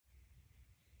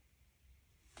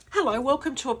Hello,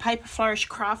 welcome to a Paper Flourish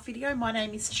craft video. My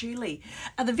name is Julie.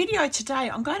 The video today,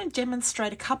 I'm going to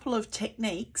demonstrate a couple of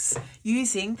techniques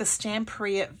using the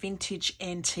Stamperia Vintage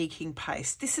Antiquing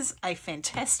Paste. This is a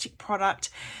fantastic product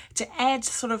to add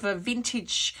sort of a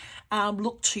vintage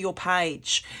look to your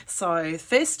page. So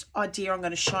first idea I'm going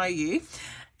to show you,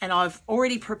 and I've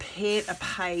already prepared a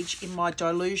page in my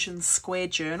Dylusions Square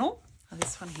journal,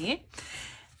 this one here.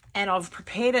 And I've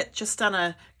prepared it, just done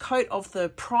a coat of the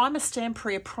Primer,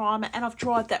 Stamperia Primer, and I've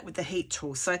dried that with the heat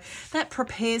tool. So that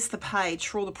prepares the page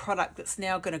for all the product that's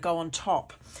now going to go on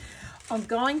top. I'm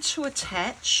going to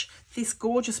attach this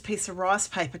gorgeous piece of rice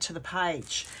paper to the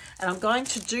page. And I'm going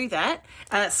to do that.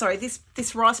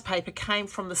 This rice paper came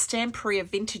from the Stamperia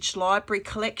Vintage Library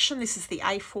collection. This is the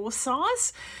A4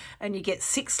 size. And you get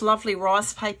 6 lovely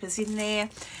rice papers in there.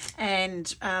 And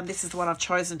this is the one I've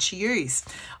chosen to use.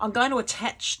 I'm going to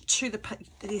attach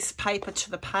this paper to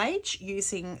the page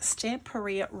using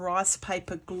Stamperia Rice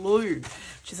Paper Glue,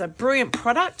 which is a brilliant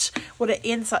product. What it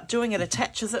ends up doing, it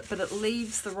attaches it, but it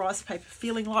leaves the rice paper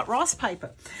feeling like rice paper.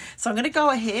 So I'm going to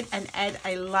go ahead and add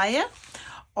a layer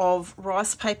of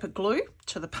rice paper glue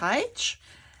to the page,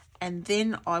 and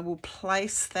then I will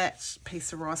place that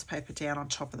piece of rice paper down on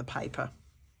top of the paper.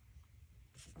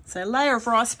 So a layer of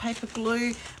rice paper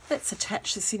glue, let's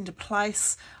attach this into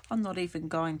place. I'm not even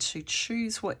going to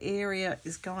choose what area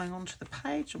is going onto the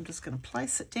page. I'm just going to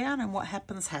place it down, and what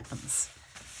happens, happens.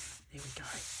 There we go.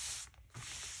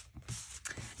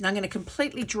 Now I'm going to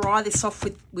completely dry this off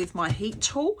with my heat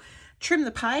tool, trim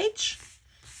the page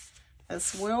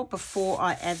as well before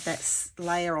I add that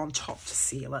layer on top to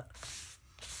seal it.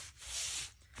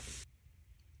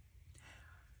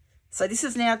 So this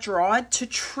is now dried. To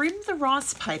trim the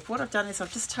rice paper, what I've done is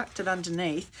I've just tucked it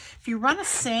underneath. If you run a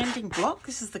sanding block,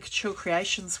 this is the Couture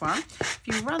Creations one, if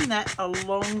you run that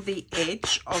along the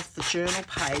edge of the journal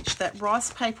page, that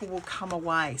rice paper will come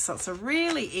away. So it's a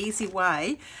really easy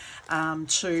way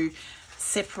to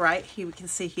separate. Here we can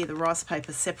see here the rice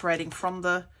paper separating from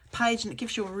the page, and it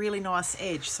gives you a really nice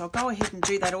edge. So I'll go ahead and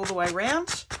do that all the way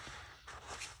around.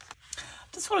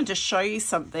 Just wanted to show you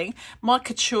something. My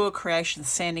Couture Creations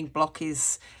sanding block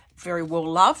is very well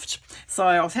loved. So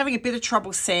I was having a bit of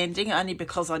trouble sanding, only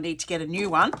because I need to get a new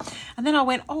one. And then I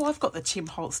went, oh, I've got the Tim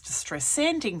Holtz Distress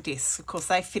sanding discs. Of course,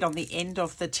 they fit on the end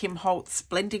of the Tim Holtz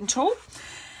blending tool.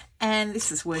 And this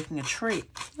is working a treat.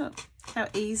 Look, how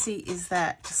easy is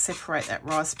that to separate that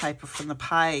rice paper from the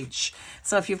page?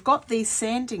 So if you've got these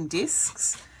sanding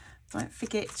discs, don't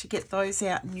forget to get those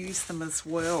out and use them as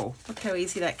well. Look how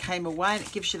easy that came away, and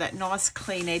it gives you that nice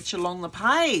clean edge along the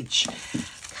page.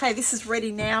 Okay, this is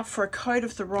ready now for a coat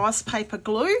of the rice paper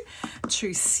glue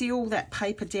to seal that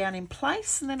paper down in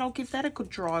place, and then I'll give that a good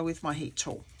dry with my heat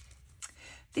tool.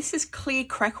 This is clear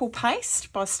Crackle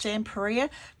paste by Stamperia.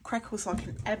 Crackle's like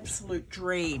an absolute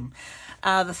dream.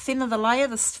 The thinner the layer,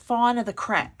 the finer the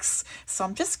cracks. So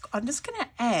I'm just going to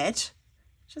add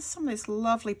just some of this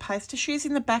lovely paste, just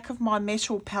using the back of my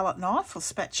metal palette knife or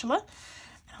spatula.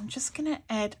 And I'm just going to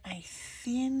add a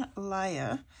thin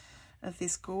layer of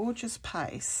this gorgeous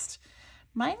paste,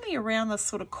 mainly around the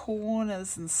sort of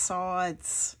corners and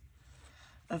sides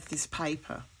of this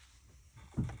paper.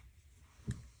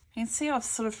 You can see I've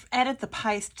sort of added the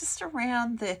paste just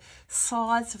around the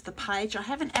sides of the page. I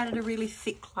haven't added a really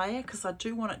thick layer because I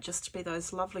do want it just to be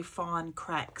those lovely fine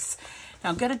cracks. Now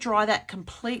I'm going to dry that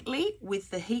completely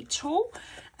with the heat tool,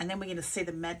 and then we're going to see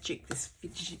the magic this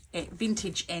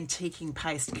vintage antiquing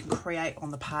paste can create on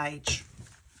the page.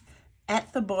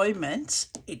 At the moment,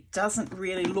 it doesn't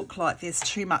really look like there's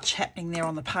too much happening there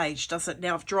on the page, does it?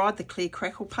 Now I've dried the clear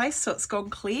Crackle paste, so it's gone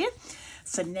clear.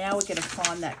 So now we're going to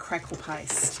find that Crackle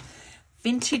paste.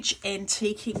 Vintage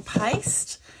Antiquing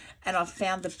Paste, and I've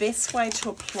found the best way to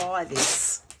apply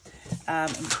this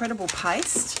incredible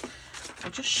paste.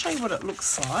 I'll just show you what it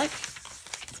looks like.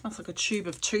 It smells like a tube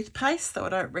of toothpaste, though I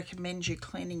don't recommend you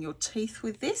cleaning your teeth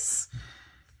with this.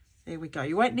 There we go.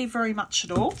 You won't need very much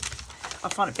at all. I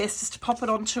find it best just to pop it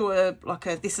onto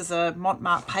this is a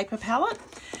Montmartre paper palette.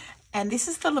 And this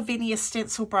is the Lavinia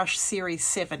Stencil Brush Series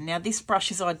 7. Now, this brush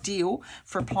is ideal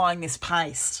for applying this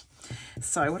paste.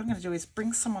 So what I'm going to do is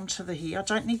bring some onto here. I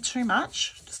don't need too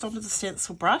much, just onto the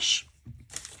stencil brush.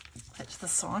 That to the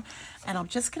side. And I'm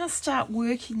just going to start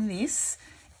working this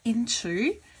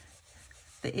into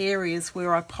the areas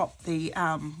where I pop the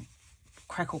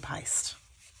Crackle paste.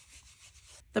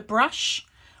 The brush,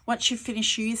 once you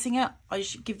finish using it, I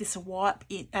should give this a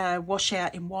wash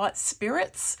out in white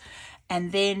spirits.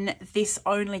 and then this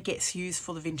only gets used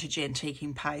for the vintage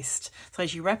antiquing paste. So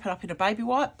as you wrap it up in a baby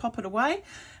wipe, pop it away,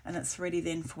 and it's ready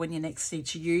then for when you next need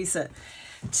to use it.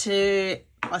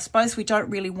 I suppose we don't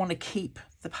really want to keep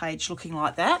the page looking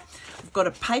like that. I've got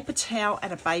a paper towel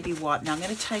and a baby wipe. Now I'm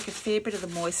going to take a fair bit of the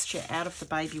moisture out of the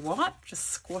baby wipe, just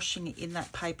squashing it in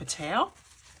that paper towel.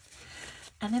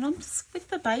 And then I'm just, with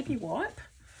the baby wipe,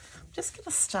 I'm just going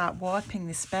to start wiping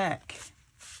this back.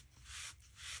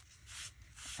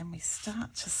 And we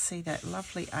start to see that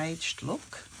lovely aged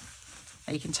look.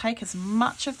 Now you can take as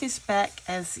much of this back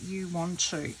as you want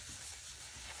to.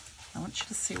 I want you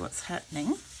to see what's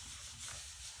happening.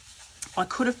 I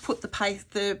could have put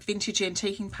the vintage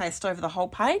antiquing paste over the whole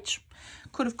page.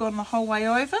 Could have gone the whole way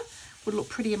over. Would look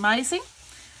pretty amazing.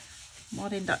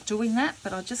 Might end up doing that,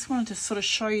 but I just wanted to sort of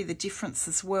show you the difference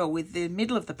as well. With the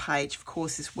middle of the page, of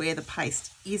course, is where the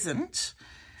paste isn't.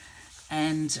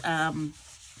 And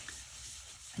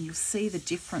you'll see the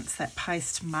difference that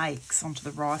paste makes onto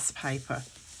the rice paper.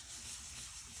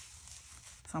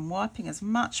 So I'm wiping as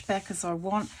much back as I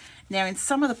want. Now in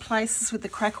some of the places with the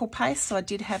Crackle paste, I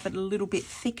did have it a little bit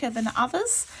thicker than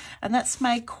others, and that's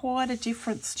made quite a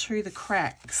difference to the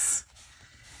cracks.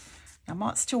 I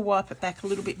might still wipe it back a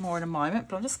little bit more in a moment,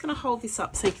 but I'm just going to hold this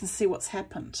up so you can see what's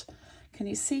happened. Can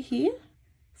you see here?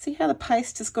 See how the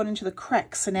paste has gone into the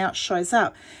cracks and now it shows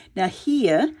up. Now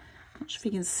here, I'm not sure if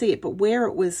you can see it, but where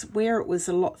it was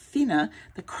a lot thinner,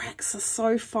 the cracks are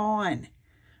so fine.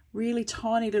 Really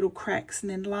tiny little cracks, and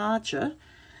then larger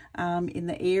in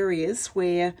the areas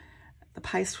where the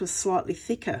paste was slightly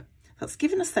thicker. So it's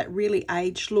given us that really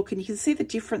aged look, and you can see the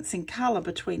difference in colour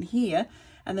between here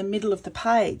and the middle of the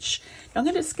page. Now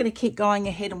I'm just going to keep going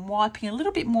ahead and wiping a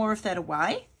little bit more of that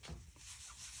away.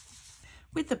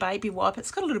 With the baby wipe,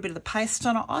 it's got a little bit of the paste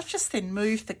on it. I've just then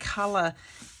moved the colour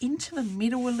into the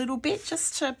middle a little bit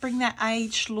just to bring that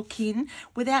aged look in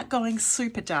without going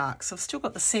super dark. So I've still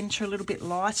got the centre a little bit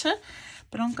lighter,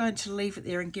 but I'm going to leave it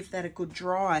there and give that a good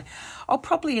dry. I'll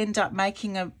probably end up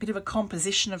making a bit of a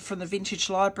composition from the Vintage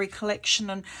Library collection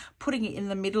and putting it in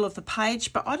the middle of the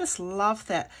page, but I just love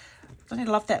that. I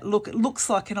love that look. It looks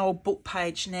like an old book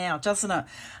page now, doesn't it?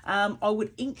 I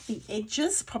would ink the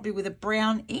edges probably with a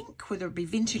brown ink, whether it be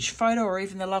Vintage Photo or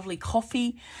even the lovely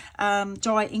coffee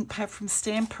dye ink pad from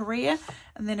Stamperia,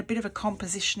 and then a bit of a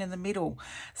composition in the middle.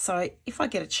 So if I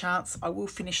get a chance, I will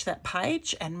finish that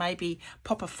page and maybe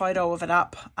pop a photo of it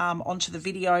up onto the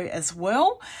video as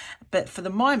well. But for the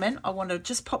moment, I want to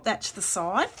just pop that to the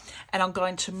side, and I'm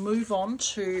going to move on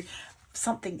to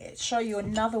something, show you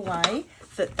another way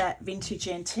that vintage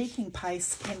antiquing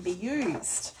paste can be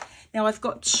used. Now I've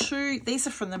got two, these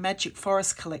are from the Magic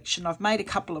Forest collection. I've made a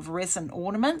couple of resin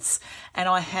ornaments, and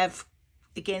I have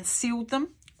again sealed them,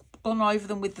 gone over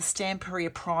them with the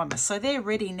Stamperia Primer. So they're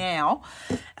ready now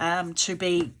to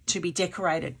be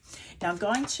decorated. Now I'm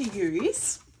going to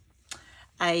use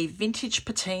a vintage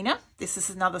patina. This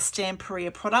is another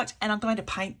Stamperia product, and I'm going to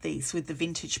paint these with the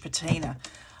vintage patina.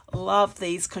 Love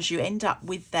these because you end up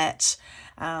with that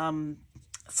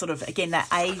sort of, again, that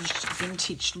aged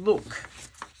vintage look.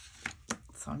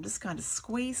 So I'm just going to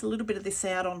squeeze a little bit of this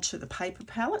out onto the paper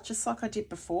palette, just like I did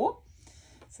before.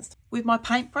 So with my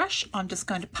paintbrush, I'm just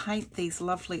going to paint these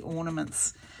lovely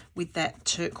ornaments with that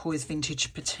turquoise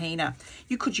vintage patina.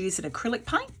 You could use an acrylic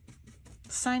paint,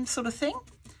 same sort of thing.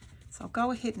 So I'll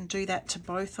go ahead and do that to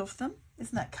both of them.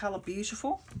 Isn't that colour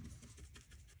beautiful?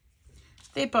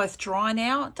 They're both dry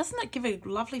now. Doesn't that give a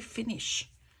lovely finish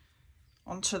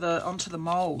onto the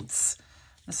moulds?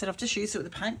 I said I've just used it with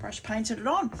a paintbrush, painted it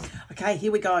on. Okay,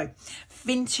 here we go.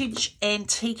 Vintage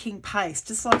antiquing paste,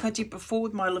 just like I did before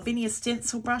with my Lavinia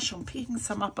stencil brush. I'm picking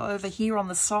some up over here on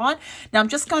the side. Now I'm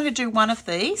just going to do one of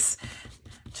these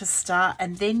to start,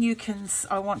 and then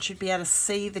I want you to be able to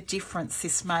see the difference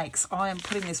this makes. I am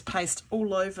putting this paste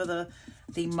all over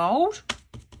the mould,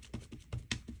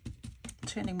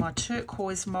 turning my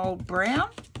turquoise mould brown.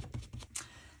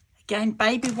 Again,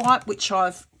 baby wipe, which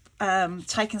I've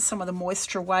taken some of the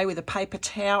moisture away with a paper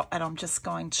towel, and I'm just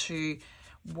going to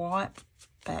wipe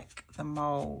back the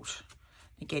mould.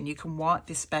 Again, you can wipe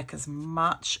this back as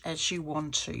much as you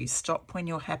want to. Stop when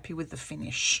you're happy with the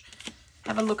finish.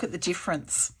 Have a look at the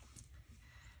difference.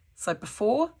 So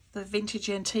before the vintage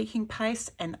antiquing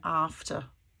paste and after.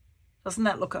 Doesn't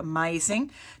that look amazing?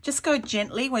 Just go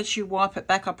gently as you wipe it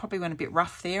back. I probably went a bit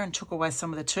rough there and took away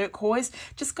some of the turquoise.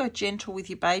 Just go gentle with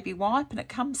your baby wipe and it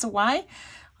comes away.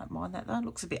 I don't mind that though. It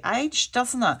looks a bit aged,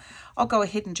 doesn't it? I'll go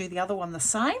ahead and do the other one the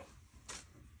same.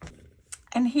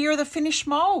 And here are the finished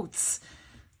moulds.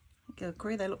 I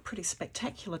agree, they look pretty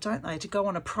spectacular, don't they, to go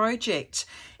on a project.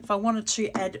 If I wanted to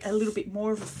add a little bit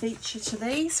more of a feature to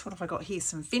these, what have I got here?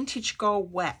 Some vintage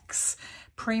gold wax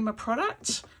Prima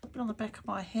product, a bit on the back of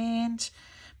my hand,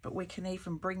 but we can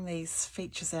even bring these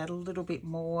features out a little bit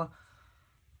more.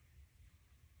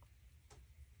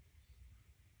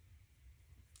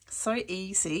 So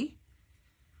easy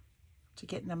to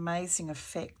get an amazing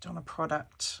effect on a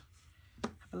product.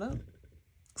 Have a look.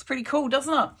 It's pretty cool,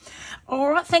 doesn't it? All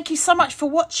right, thank you so much for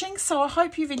watching. So I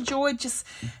hope you've enjoyed just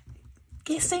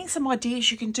seeing some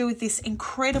ideas you can do with this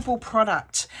incredible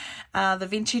product, the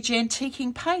Vintage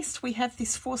Antiquing Paste. We have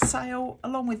this for sale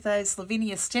along with those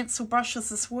Lavinia stencil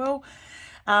brushes as well.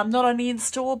 Not only in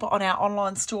store, but on our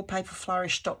online store,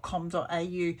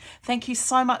 paperflourish.com.au. Thank you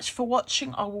so much for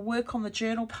watching. I will work on the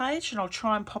journal page and I'll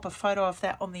try and pop a photo of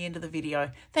that on the end of the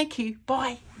video. Thank you.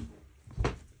 Bye.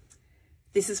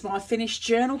 This is my finished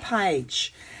journal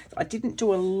page. I didn't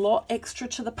do a lot extra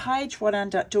to the page. What I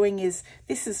ended up doing is,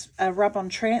 this is a rub-on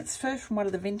transfer from one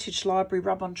of the Vintage Library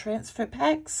rub-on transfer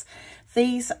packs.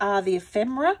 These are the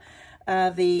Ephemera,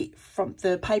 from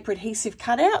the paper adhesive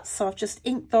cutouts. So I've just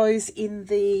inked those in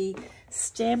the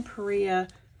Stamperia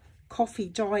coffee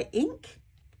dye ink.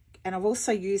 And I've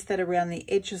also used that around the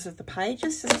edges of the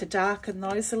pages just to darken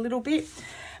those a little bit.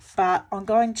 But I'm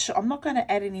not going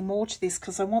to add any more to this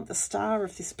because I want the star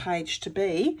of this page to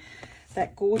be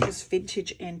that gorgeous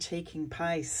Vintage Antiquing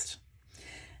Paste.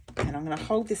 And I'm going to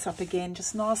hold this up again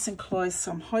just nice and close.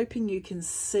 So I'm hoping you can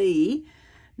see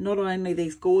not only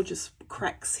these gorgeous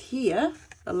cracks here,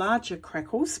 the larger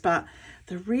crackles, but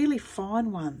the really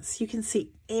fine ones. You can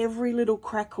see every little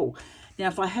crackle. Now,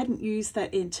 if I hadn't used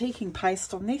that antiquing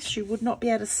paste on this, you would not be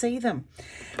able to see them.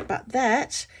 But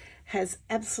that has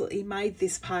absolutely made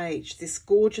this page this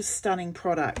gorgeous, stunning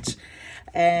product.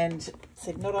 And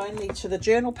so not only to the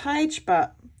journal page,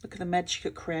 but look at the magic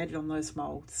it created on those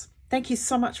moulds. Thank you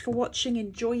so much for watching.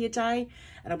 Enjoy your day,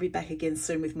 and I'll be back again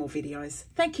soon with more videos.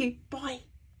 Thank you. Bye.